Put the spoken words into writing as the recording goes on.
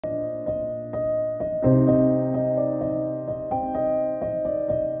Hi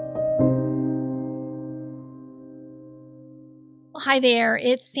there,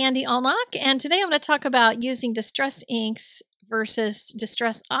 it's Sandy Allnock, and today I'm going to talk about using Distress inks versus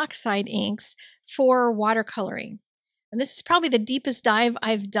Distress Oxide inks for watercoloring. And this is probably the deepest dive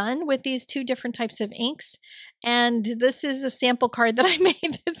I've done with these two different types of inks. And this is a sample card that I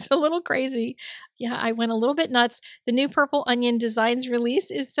made. It's a little crazy. Yeah, I went a little bit nuts. The new Purple Onion Designs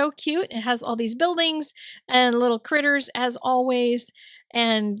release is so cute. It has all these buildings and little critters as always,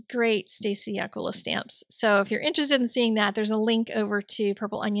 and great Stacy Aquila stamps. So if you're interested in seeing that, there's a link over to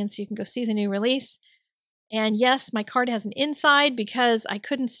Purple Onion so you can go see the new release. And yes, my card has an inside because I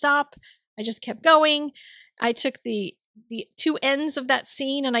couldn't stop. I just kept going. I took the two ends of that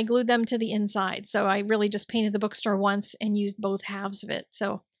scene and I glued them to the inside. So I really just painted the bookstore once and used both halves of it.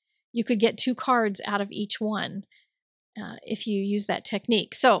 So you could get two cards out of each one if you use that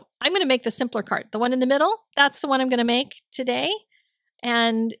technique. So I'm going to make the simpler card. The one in the middle, that's the one I'm going to make today.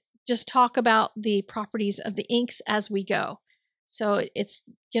 And just talk about the properties of the inks as we go. So it's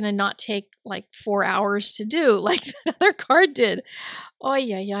going to not take like 4 hours to do like that other card did. Oh,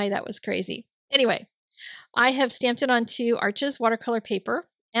 yeah, that was crazy. Anyway, I have stamped it onto Arches watercolor paper,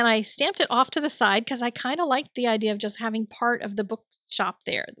 and I stamped it off to the side because I kind of liked the idea of just having part of the bookshop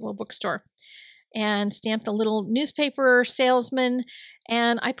there, the little bookstore, and stamped a little newspaper salesman.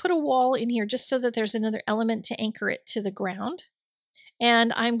 And I put a wall in here just so that there's another element to anchor it to the ground.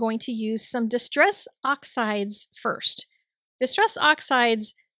 And I'm going to use some Distress Oxides first. Distress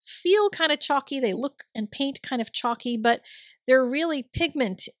Oxides feel kind of chalky. They look and paint kind of chalky, but they're really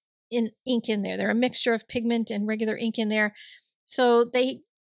pigment ink in there. They're a mixture of pigment and regular ink in there. So they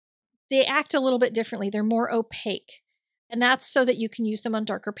act a little bit differently. They're more opaque. And that's so that you can use them on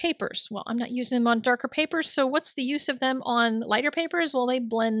darker papers. Well, I'm not using them on darker papers, so what's the use of them on lighter papers? Well, they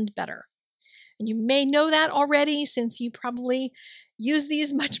blend better. And you may know that already since you probably use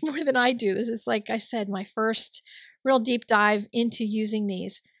these much more than I do. This is, like I said, my first real deep dive into using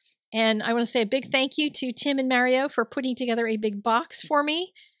these. And I want to say a big thank you to Tim and Mario for putting together a big box for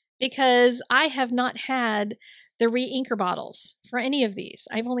me, because I have not had the Reinker bottles for any of these.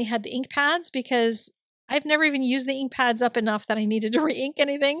 I've only had the ink pads because I've never even used the ink pads up enough that I needed to re-ink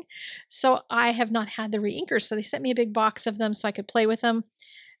anything. So I have not had the Reinkers. So they sent me a big box of them so I could play with them.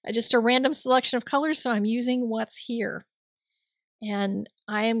 Just a random selection of colors, so I'm using what's here. And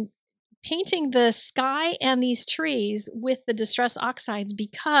I am painting the sky and these trees with the Distress Oxides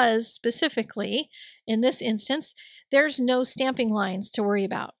because, specifically, in this instance, there's no stamping lines to worry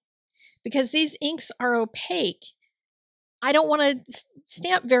about. Because these inks are opaque, I don't want to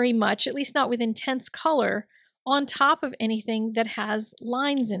stamp very much, at least not with intense color, on top of anything that has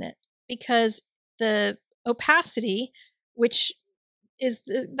lines in it. Because the opacity, which is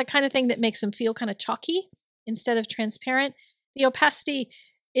the kind of thing that makes them feel kind of chalky instead of transparent, the opacity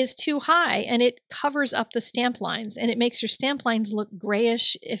is too high and it covers up the stamp lines, and it makes your stamp lines look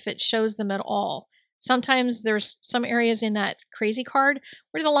grayish if it shows them at all. Sometimes there's some areas in that crazy card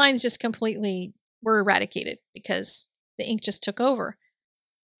where the lines just completely were eradicated because the ink just took over.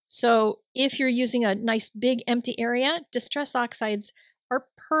 So if you're using a nice big empty area, Distress Oxides are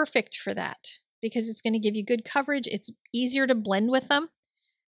perfect for that because it's going to give you good coverage. It's easier to blend with them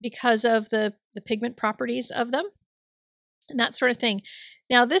because of the pigment properties of them and that sort of thing.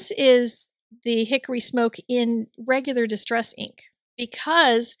 Now, this is the Hickory Smoke in regular Distress ink,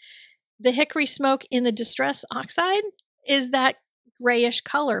 because the Hickory Smoke in the Distress Oxide is that grayish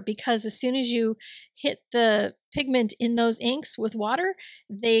color, because as soon as you hit the pigment in those inks with water,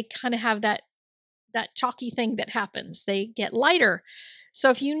 they kind of have that chalky thing that happens. They get lighter. So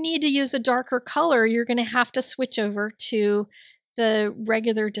if you need to use a darker color, you're going to have to switch over to the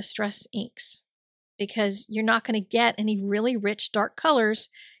regular Distress inks, because you're not going to get any really rich dark colors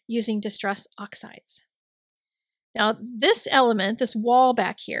using Distress Oxides. Now, this element, this wall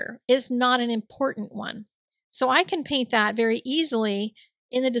back here, is not an important one. So I can paint that very easily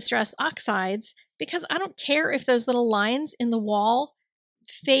in the Distress Oxides because I don't care if those little lines in the wall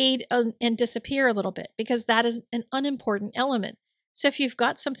fade and disappear a little bit, because that is an unimportant element. So if you've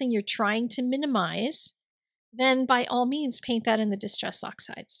got something you're trying to minimize, then by all means paint that in the Distress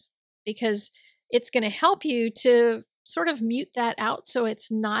Oxides, because it's going to help you to sort of mute that out so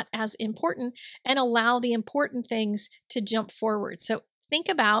it's not as important and allow the important things to jump forward. So think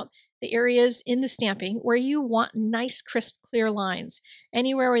about the areas in the stamping where you want nice, crisp, clear lines.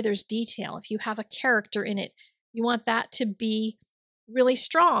 Anywhere where there's detail, if you have a character in it, you want that to be really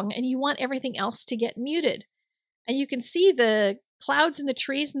strong and you want everything else to get muted. And you can see the clouds and the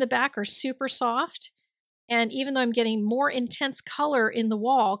trees in the back are super soft. And even though I'm getting more intense color in the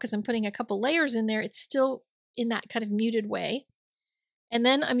wall because I'm putting a couple layers in there, it's still in that kind of muted way. And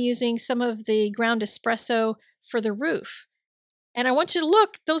then I'm using some of the ground espresso for the roof. And I want you to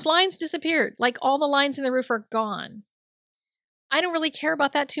look, those lines disappeared. Like all the lines in the roof are gone. I don't really care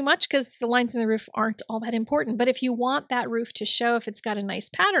about that too much because the lines in the roof aren't all that important. But if you want that roof to show if it's got a nice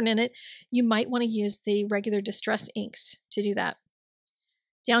pattern in it, you might want to use the regular Distress inks to do that.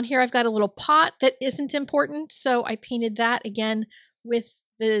 Down here, I've got a little pot that isn't important, so I painted that again with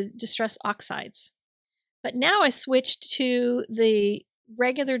the Distress Oxides. But now I switched to the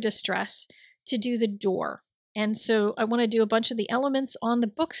regular Distress to do the door. And so I want to do a bunch of the elements on the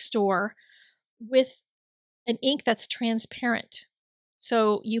bookstore with an ink that's transparent.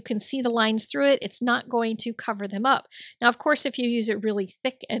 So you can see the lines through it. It's not going to cover them up. Now, of course, if you use it really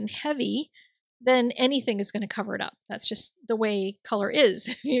thick and heavy, then anything is going to cover it up. That's just the way color is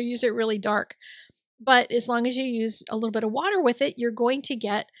if you use it really dark. But as long as you use a little bit of water with it, you're going to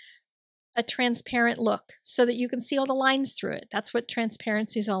get a transparent look so that you can see all the lines through it. That's what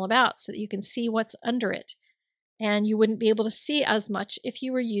transparency is all about, so that you can see what's under it. And you wouldn't be able to see as much if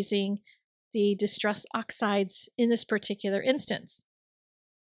you were using the Distress Oxides in this particular instance.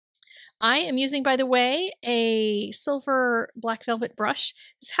 I am using, by the way, a silver black velvet brush.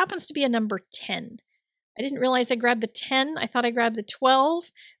 This happens to be a number 10. I didn't realize I grabbed the 10. I thought I grabbed the 12,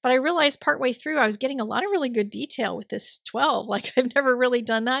 but I realized partway through I was getting a lot of really good detail with this 12. Like I've never really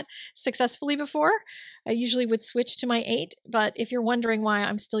done that successfully before. I usually would switch to my 8, but if you're wondering why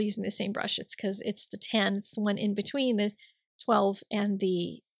I'm still using the same brush, it's because it's the 10. It's the one in between the 12 and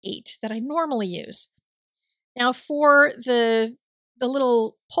the 8 that I normally use. Now for the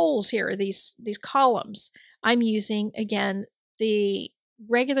little poles here, these columns, I'm using, again, the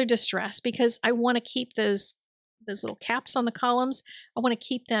regular Distress because I want to keep those little caps on the columns. I want to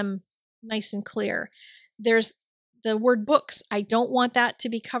keep them nice and clear. There's the word books. I don't want that to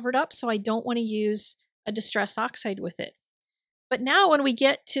be covered up, so I don't want to use a Distress Oxide with it. But now when we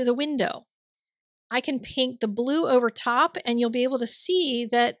get to the window, I can paint the blue over top and you'll be able to see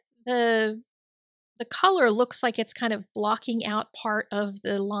that the color looks like it's kind of blocking out part of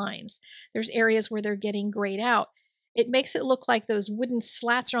the lines. There's areas where they're getting grayed out. It makes it look like those wooden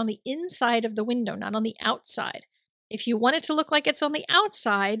slats are on the inside of the window, not on the outside. If you want it to look like it's on the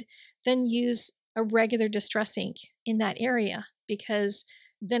outside, then use a regular Distress ink in that area because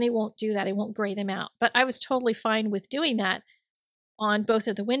then it won't do that. It won't gray them out. But I was totally fine with doing that on both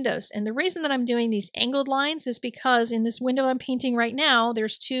of the windows. And the reason that I'm doing these angled lines is because in this window I'm painting right now,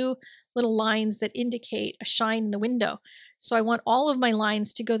 there's two little lines that indicate a shine in the window. So I want all of my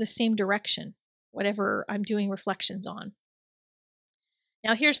lines to go the same direction, whatever I'm doing reflections on.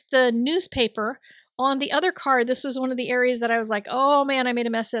 Now here's the newspaper. On the other card, this was one of the areas that I was like, oh man, I made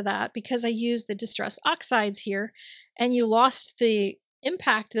a mess of that because I used the Distress Oxides here, and you lost the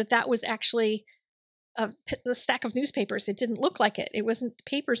impact that was actually a stack of newspapers. It didn't look like it. It wasn't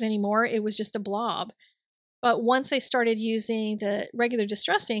papers anymore. It was just a blob. But once I started using the regular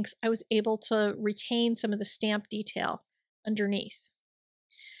Distress inks, I was able to retain some of the stamp detail underneath.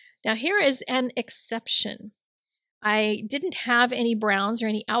 Now here is an exception. I didn't have any browns or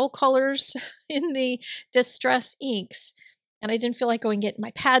any owl colors in the Distress inks, and I didn't feel like going get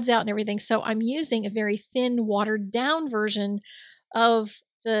my pads out and everything, so I'm using a very thin, watered down version of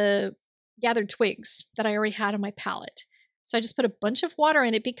the gathered twigs that I already had on my palette. So I just put a bunch of water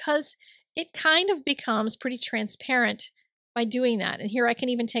in it because it kind of becomes pretty transparent by doing that. And here I can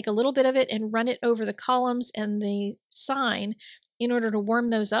even take a little bit of it and run it over the columns and the sign in order to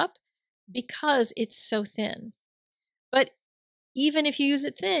warm those up because it's so thin. But even if you use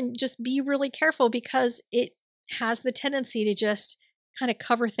it thin, just be really careful because it has the tendency to just kind of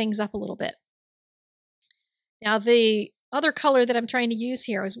cover things up a little bit. Now the other color that I'm trying to use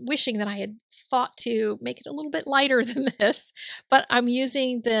here, I was wishing that I had thought to make it a little bit lighter than this, but I'm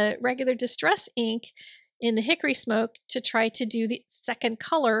using the regular Distress ink in the Hickory Smoke to try to do the second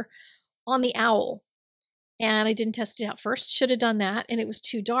color on the owl. And I didn't test it out first, should have done that, and it was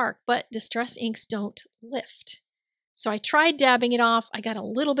too dark, but Distress inks don't lift. So I tried dabbing it off. I got a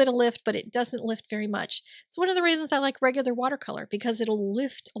little bit of lift, but it doesn't lift very much. It's one of the reasons I like regular watercolor because it'll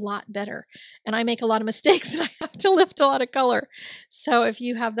lift a lot better. And I make a lot of mistakes and I have to lift a lot of color. So if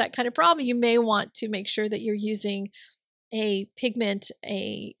you have that kind of problem, you may want to make sure that you're using a pigment,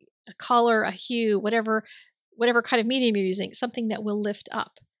 a color, a hue, whatever kind of medium you're using, something that will lift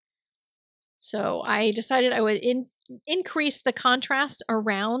up. So I decided I would increase the contrast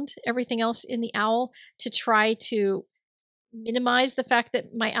around everything else in the owl to try to minimize the fact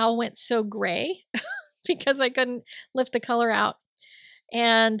that my owl went so gray because I couldn't lift the color out.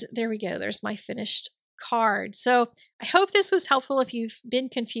 And there we go. There's my finished card. So I hope this was helpful if you've been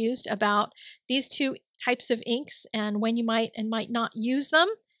confused about these two types of inks and when you might and might not use them.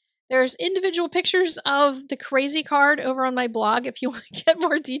 There's individual pictures of the crazy card over on my blog if you want to get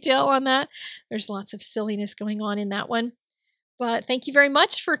more detail on that. There's lots of silliness going on in that one. But thank you very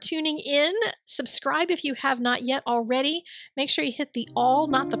much for tuning in. Subscribe if you have not yet already. Make sure you hit the all,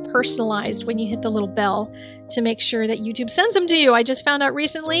 not the personalized, when you hit the little bell to make sure that YouTube sends them to you. I just found out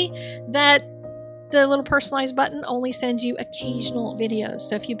recently that the little personalized button only sends you occasional videos.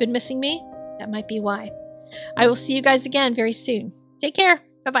 So if you've been missing me, that might be why. I will see you guys again very soon. Take care.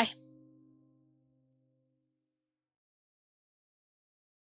 Bye-bye.